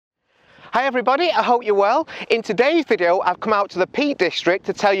Hi everybody, I hope you're well. In today's video I've come out to the Peak District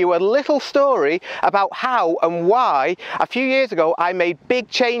to tell you a little story about how and why a few years ago I made big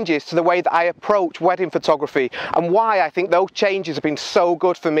changes to the way that I approach wedding photography and why I think those changes have been so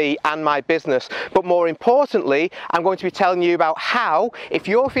good for me and my business. But more importantly, I'm going to be telling you about how, if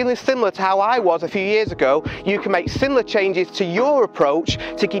you're feeling similar to how I was a few years ago, you can make similar changes to your approach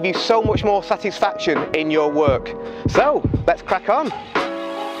to give you so much more satisfaction in your work. So let's crack on.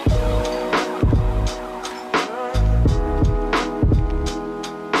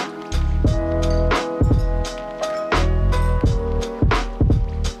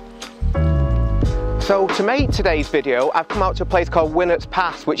 So to make today's video, I've come out to a place called Winnott's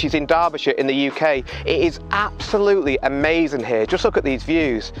Pass, which is in Derbyshire in the UK. It is absolutely amazing here. Just look at these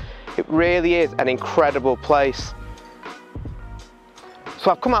views. It really is an incredible place. So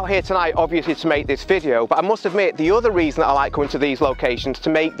I've come out here tonight obviously to make this video, but I must admit the other reason that I like going to these locations to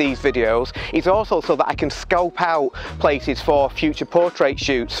make these videos is also so that I can scope out places for future portrait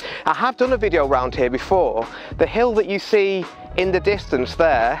shoots. I have done a video around here before. The hill that you see in the distance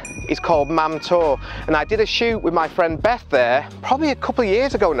there is called Mam Tor, and I did a shoot with my friend Beth there probably a couple of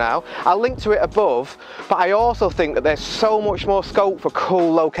years ago now. I'll link to it above, but I also think that there's so much more scope for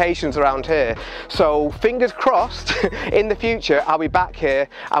cool locations around here. So fingers crossed in the future I'll be back here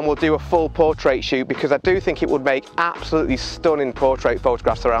and we'll do a full portrait shoot, because I do think it would make absolutely stunning portrait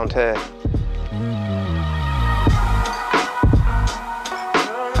photographs around here.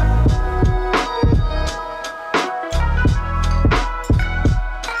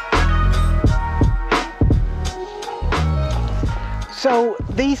 So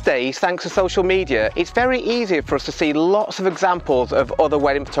these days, thanks to social media, it's very easy for us to see lots of examples of other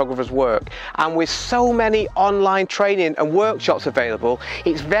wedding photographers' work. And with so many online training and workshops available,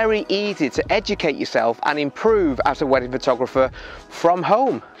 it's very easy to educate yourself and improve as a wedding photographer from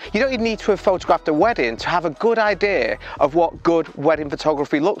home. You don't even need to have photographed a wedding to have a good idea of what good wedding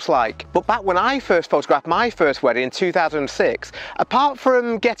photography looks like. But back when I first photographed my first wedding in 2006, apart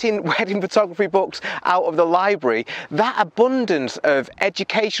from getting wedding photography books out of the library, that abundance of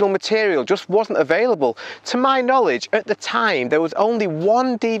educational material just wasn't available. To my knowledge, at the time there was only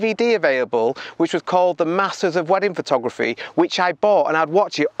one DVD available, which was called The Masters of Wedding Photography, which I bought and I'd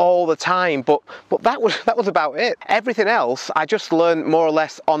watch it all the time, but that was about it. Everything else I just learned more or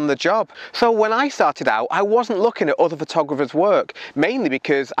less on the job. So when I started out, I wasn't looking at other photographers' work, mainly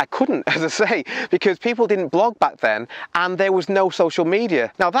because I couldn't, as I say, because people didn't blog back then and there was no social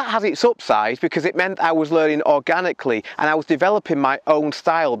media. Now that has its upsides, because it meant I was learning organically and I was developing my own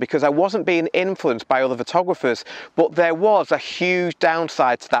style because I wasn't being influenced by other photographers, but there was a huge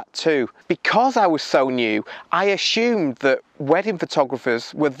downside to that too. Because I was so new, I assumed that wedding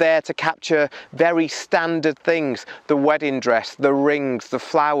photographers were there to capture very standard things: the wedding dress, the rings, the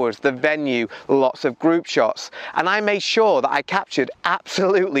flowers, the venue, lots of group shots, and I made sure that I captured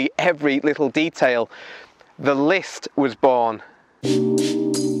absolutely every little detail. The list was born.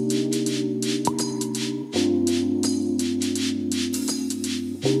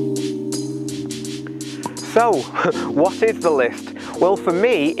 So, what is the list? Well, for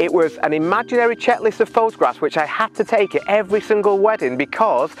me, it was an imaginary checklist of photographs which I had to take at every single wedding,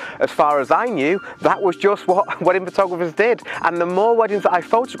 because, as far as I knew, that was just what wedding photographers did. And the more weddings that I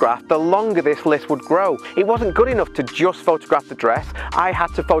photographed, the longer this list would grow. It wasn't good enough to just photograph the dress. I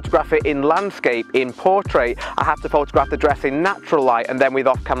had to photograph it in landscape, in portrait. I had to photograph the dress in natural light and then with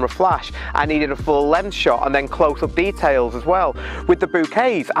off-camera flash. I needed a full lens shot and then close-up details as well. With the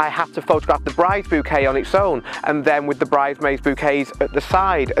bouquets, I had to photograph the bride's bouquet on its own, and then with the bridesmaids' bouquets at the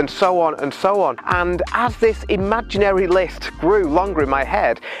side, and so on and so on. And as this imaginary list grew longer in my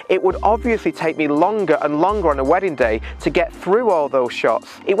head, it would obviously take me longer and longer on a wedding day to get through all those shots.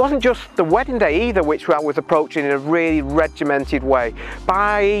 It wasn't just the wedding day either which I was approaching in a really regimented way.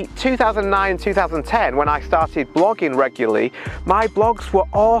 By 2009 and 2010, when I started blogging regularly, my blogs were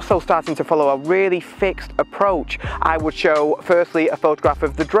also starting to follow a really fixed approach. I would show firstly a photograph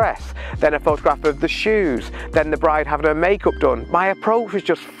of the dress, then a photograph of the shoes, then the bride having her makeup done. My approach was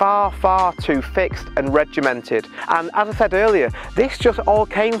just far too fixed and regimented. And as I said earlier, this just all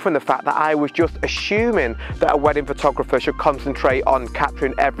came from the fact that I was just assuming that a wedding photographer should concentrate on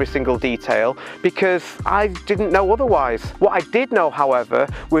capturing every single detail, because I didn't know otherwise. What I did know, however,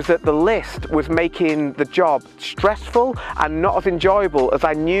 was that the list was making the job stressful and not as enjoyable as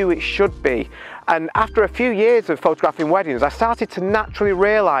I knew it should be. And after a few years of photographing weddings, I started to naturally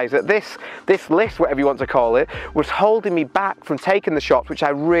realise that this list, whatever you want to call it, was holding me back from taking the shots which I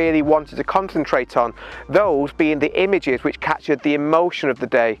really wanted to concentrate on, those being the images which captured the emotion of the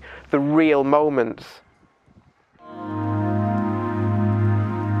day, the real moments.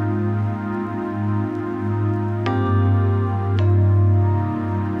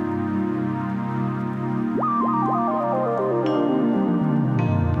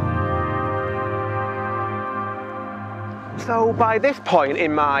 So by this point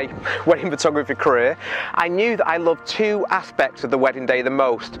in my wedding photography career, I knew that I loved two aspects of the wedding day the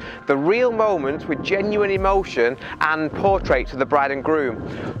most: the real moments with genuine emotion and portraits of the bride and groom.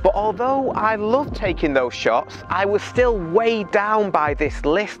 But although I loved taking those shots, I was still weighed down by this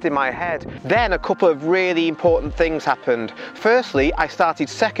list in my head. Then a couple of really important things happened. Firstly, I started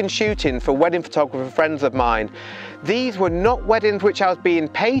second shooting for wedding photographer friends of mine. These were not weddings which I was being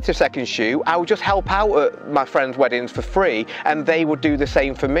paid to second shoot. I would just help out at my friends' weddings for free, and they would do the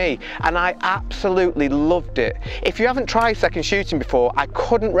same for me, and I absolutely loved it. If you haven't tried second shooting before, I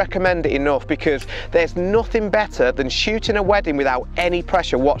couldn't recommend it enough, because there's nothing better than shooting a wedding without any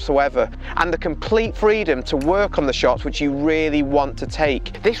pressure whatsoever, and the complete freedom to work on the shots which you really want to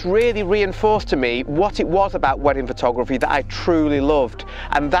take. This really reinforced to me what it was about wedding photography that I truly loved,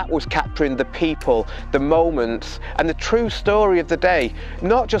 and that was capturing the people, the moments, and the true story of the day,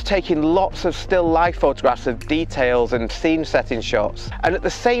 not just taking lots of still life photographs of details and scene setting shots. And at the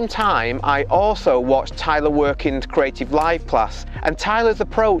same time, I also watched Tyler Working's Creative Live class, and Tyler's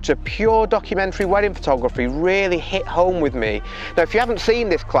approach of pure documentary wedding photography really hit home with me. Now, if you haven't seen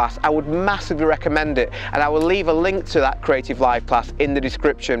this class, I would massively recommend it, and I will leave a link to that Creative Live class in the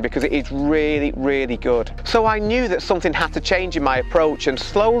description, because it is really, really good. So I knew that something had to change in my approach, and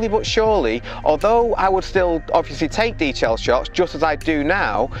slowly but surely, although I would still obviously take detail shots just as I do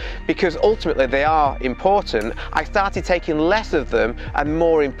now, because ultimately they are important, I started taking less of them, and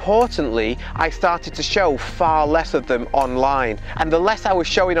more importantly, I started to show far less of them online. And the less I was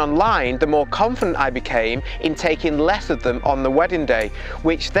showing online, the more confident I became in taking less of them on the wedding day,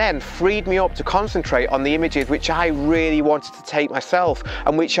 which then freed me up to concentrate on the images which I really wanted to take myself,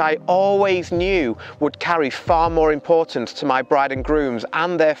 and which I always knew would carry far more importance to my bride and grooms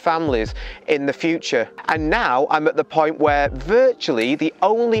and their families in the future. And now I'm at the point where virtually the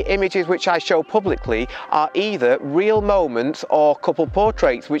only images which I show publicly are either real moments or couple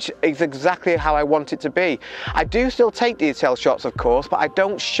portraits, which is exactly how I want it to be. I do still take detail shots, of course, but I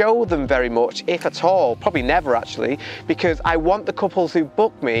don't show them very much, if at all, probably never actually, because I want the couples who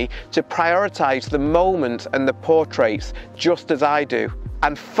book me to prioritize the moments and the portraits just as I do.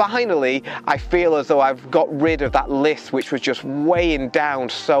 And finally, I feel as though I've got rid of that list which was just weighing down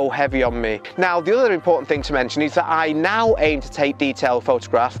so heavy on me. Now, the other important thing to mention is that I now aim to take detailed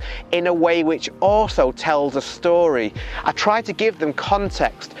photographs in a way which also tells a story. I try to give them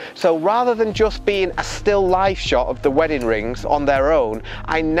context, so rather than just being a still life shot of the wedding rings on their own,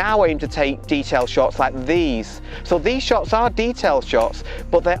 I now aim to take detailed shots like these. So these shots are detailed shots,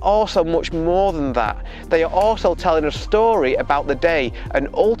 but they're also much more than that. They are also telling a story about the day, and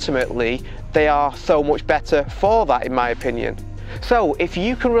ultimately they are so much better for that, in my opinion. So if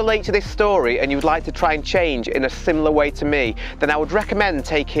you can relate to this story and you would like to try and change in a similar way to me, then I would recommend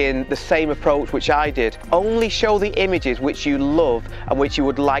taking the same approach which I did. Only show the images which you love and which you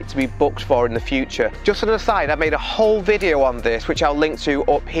would like to be booked for in the future. Just an aside, I made a whole video on this which I'll link to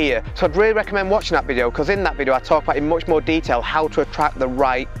up here, so I'd really recommend watching that video, because in that video I talk about in much more detail how to attract the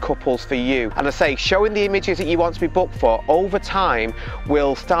right couples for you. And I say, showing the images that you want to be booked for over time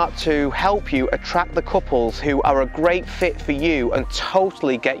will start to help you attract the couples who are a great fit for you and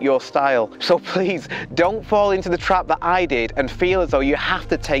totally get your style. So please don't fall into the trap that I did and feel as though you have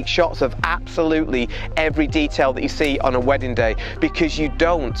to take shots of absolutely every detail that you see on a wedding day, because you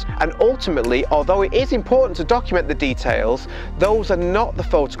don't. And ultimately, although it is important to document the details, those are not the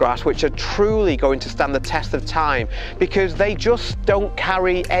photographs which are truly going to stand the test of time, because they just don't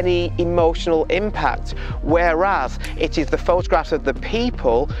carry any emotional impact, whereas it is the photographs of the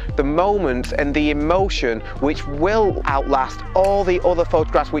people, the moments and the emotion which will outlast all the other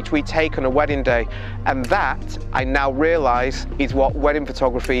photographs which we take on a wedding day. And that, I now realise, is what wedding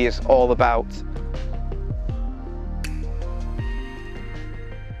photography is all about.